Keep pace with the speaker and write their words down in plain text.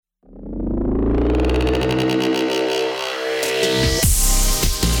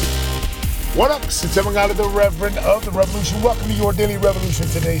What up? It's Emangala, the Reverend of the Revolution. Welcome to your Daily Revolution.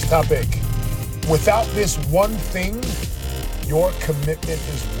 Today's topic: without this one thing, your commitment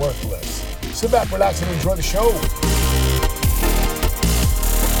is worthless. Sit back, relax, and enjoy the show.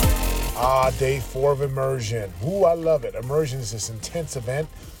 Day 4 of Immersion. Ooh, I love it. Immersion is this intense event.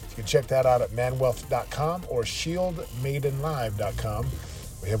 You can check that out at manwealth.com or shieldmaidenlive.com.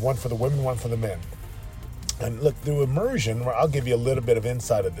 We have one for the women, one for the men. And look, through Immersion, I'll give you a little bit of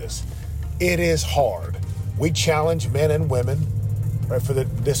insight of this. It is hard. We challenge men and women. Right,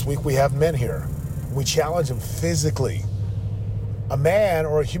 this week we have men here. We challenge them physically. A man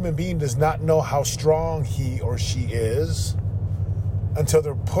or a human being does not know how strong he or she is until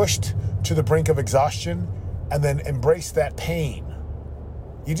they're pushed to the brink of exhaustion and then embrace that pain.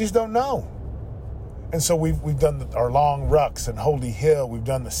 You just don't know. And so we've done our long rucks and Holy Hill. We've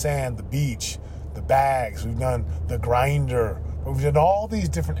done the sand, the beach, the bags. We've done the grinder. We've done all these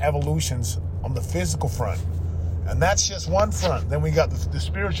different evolutions on the physical front. And that's just one front. Then we got the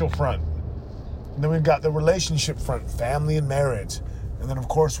spiritual front. And then we've got the relationship front, family and marriage. And then, of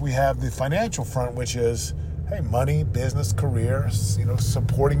course, we have the financial front, which is, hey, money, business, career,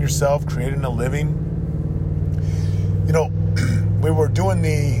 supporting yourself, creating a living. We were doing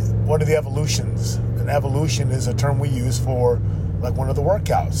one of the evolutions. And evolution is a term we use for like one of the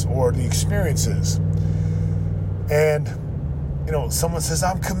workouts or the experiences. And someone says,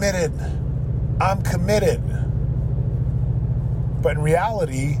 I'm committed. But in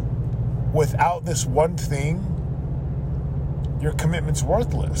reality, without this one thing, your commitment's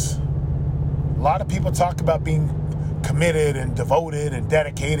worthless. A lot of people talk about being committed and devoted and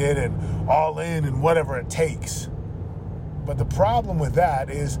dedicated and all in and whatever it takes. But the problem with that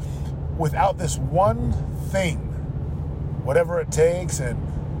is without this one thing, whatever it takes, and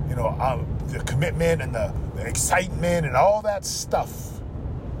the commitment and the excitement and all that stuff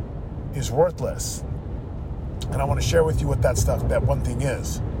is worthless. And I want to share with you what that one thing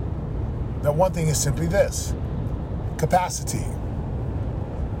is. That one thing is simply this: capacity.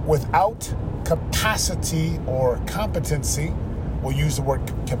 Without capacity or competency, we'll use the word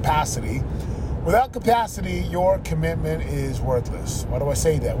capacity. Without capacity, your commitment is worthless. Why do I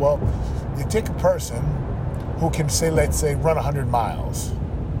say that? Well, you take a person who can let's say, run 100 miles.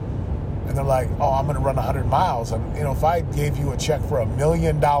 And they're like, oh, I'm going to run 100 miles. And, if I gave you a check for $1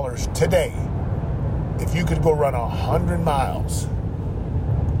 million today, if you could go run 100 miles,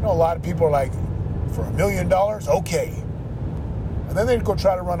 a lot of people are like, for $1 million? Okay. And then they'd go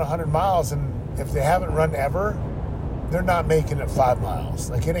try to run 100 miles. And if they haven't run ever, they're not making it 5 miles.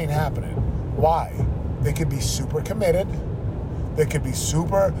 Like, it ain't happening. Why? They could be super committed. They could be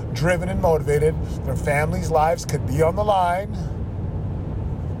super driven and motivated. Their families' lives could be on the line.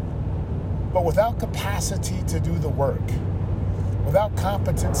 But without capacity to do the work, without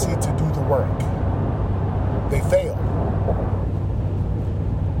competency to do the work, they fail.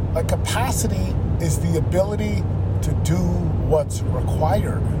 Like, capacity is the ability to do what's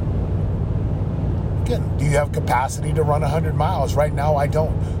required. Again, do you have capacity to run 100 miles? Right now, I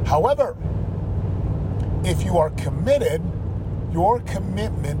don't. However, if you are committed, your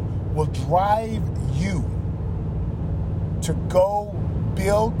commitment will drive you to go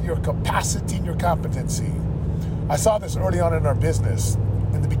build your capacity and your competency. I saw this early on in our business.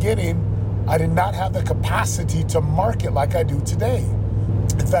 In the beginning, I did not have the capacity to market like I do today.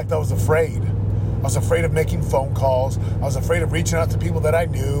 In fact, I was afraid. I was afraid of making phone calls. I was afraid of reaching out to people that I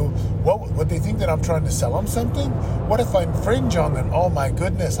knew. What would they think, that I'm trying to sell them something? What if I infringe on them? Oh my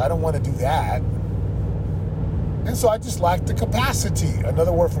goodness, I don't want to do that. And so I just lacked the capacity.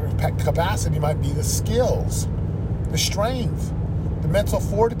 Another word for capacity might be the skills, the strength, the mental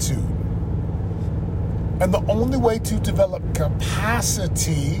fortitude. And the only way to develop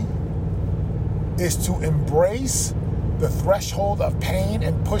capacity is to embrace the threshold of pain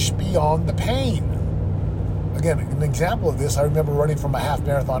and push beyond the pain. Again, an example of this, I remember running from a half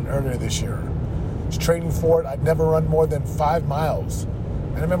marathon earlier this year. I was training for it. I'd never run more than 5 miles.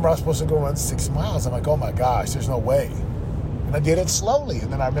 And I remember I was supposed to go run 6 miles. I'm like, oh my gosh, there's no way. And I did it slowly.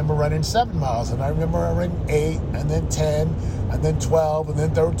 And then I remember running 7 miles. And I remember running 8, and then 10, and then 12, and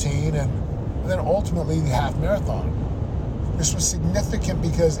then 13, and then ultimately the half marathon. This was significant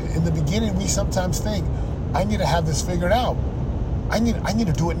because in the beginning, we sometimes think, I need to have this figured out. I need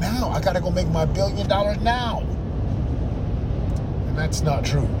to do it now. I got to go make my $1 billion now. And that's not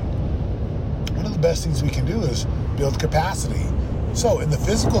true. One of the best things we can do is build capacity. So in the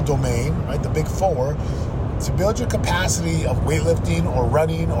physical domain, right, the big 4, to build your capacity of weightlifting or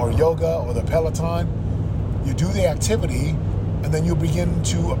running or yoga or the Peloton, you do the activity and then you begin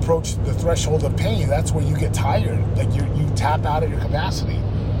to approach the threshold of pain. That's where you get tired. Like you tap out of your capacity.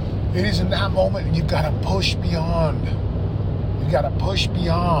 It is in that moment you've got to push beyond. You've got to push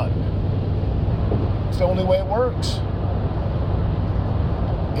beyond. It's the only way it works.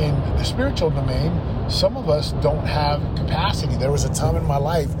 In the spiritual domain, some of us don't have capacity. There was a time in my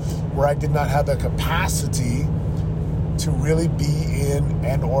life where I did not have the capacity to really be in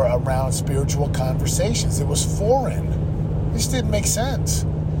and or around spiritual conversations. It was foreign. It just didn't make sense.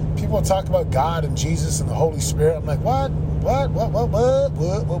 People talk about God and Jesus and the Holy Spirit. I'm like, what?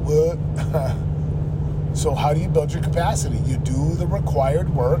 So how do you build your capacity? You do the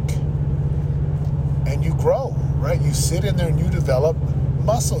required work and you grow, right? You sit in there and you develop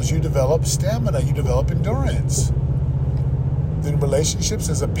muscles, you develop stamina, you develop endurance. In relationships,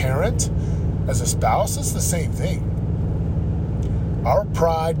 as a parent, as a spouse, it's the same thing. Our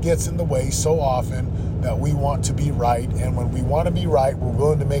pride gets in the way so often that we want to be right, and when we want to be right, we're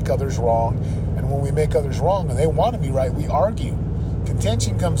willing to make others wrong, and when we make others wrong and they want to be right, we argue.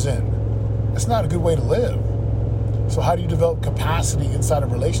 Contention comes in. That's not a good way to live. So how do you develop capacity inside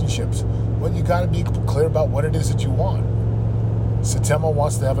of relationships? Well, you got to be clear about what it is that you want. Satema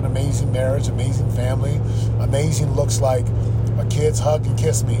wants to have an amazing marriage, amazing family. Amazing looks like my kids hug and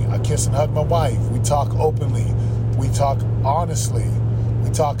kiss me. I kiss and hug my wife. We talk openly. We talk honestly.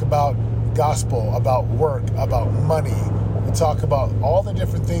 We talk about gospel, about work, about money. We talk about all the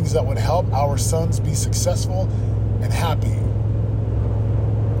different things that would help our sons be successful and happy.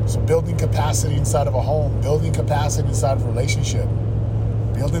 So building capacity inside of a home, building capacity inside of a relationship,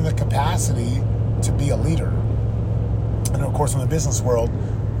 building the capacity to be a leader. And of course, in the business world,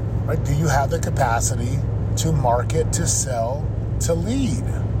 right, do you have the capacity to market, to sell, to lead?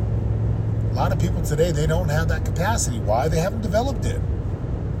 A lot of people today, they don't have that capacity. Why? They haven't developed it.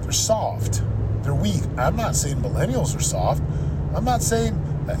 They're soft. They're weak. I'm not saying millennials are soft. I'm not saying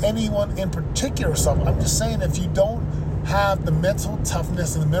anyone in particular is soft. I'm just saying if you don't have the mental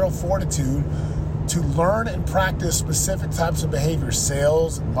toughness and the mental fortitude to learn and practice specific types of behavior,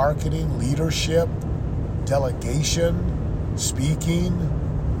 sales, marketing, leadership, delegation, speaking,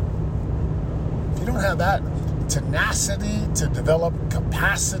 if you don't have that tenacity to develop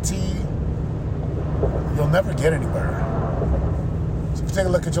capacity, you'll never get anywhere. So if you take a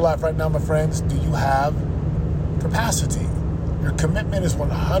look at your life right now, my friends, do you have capacity? Your commitment is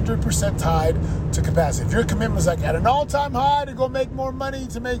 100% tied to capacity. If your commitment is like at an all-time high to go make more money,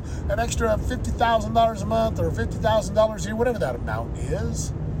 to make an extra $50,000 a month or $50,000 a year, whatever that amount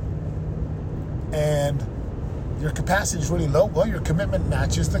is, and your capacity is really low, well, your commitment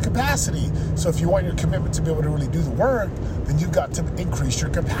matches the capacity. So if you want your commitment to be able to really do the work, then you've got to increase your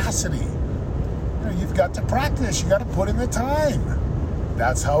capacity. You've got to practice. You got to put in the time.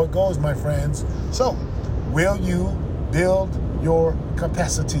 That's how it goes, my friends. So, will you build your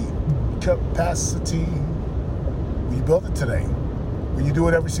capacity? Will you build it today? Will you do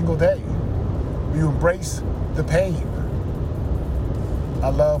it every single day? Will you embrace the pain? I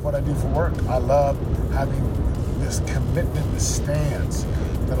love what I do for work. I love having this commitment, this stance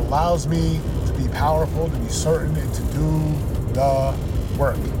that allows me to be powerful, to be certain, and to do the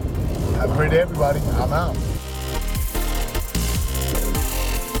work. Have a great day, everybody. I'm out.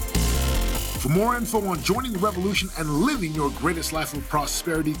 For more info on joining the revolution and living your greatest life of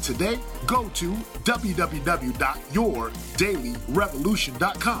prosperity today, go to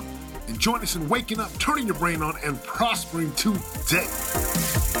www.yourdailyrevolution.com and join us in waking up, turning your brain on, and prospering today.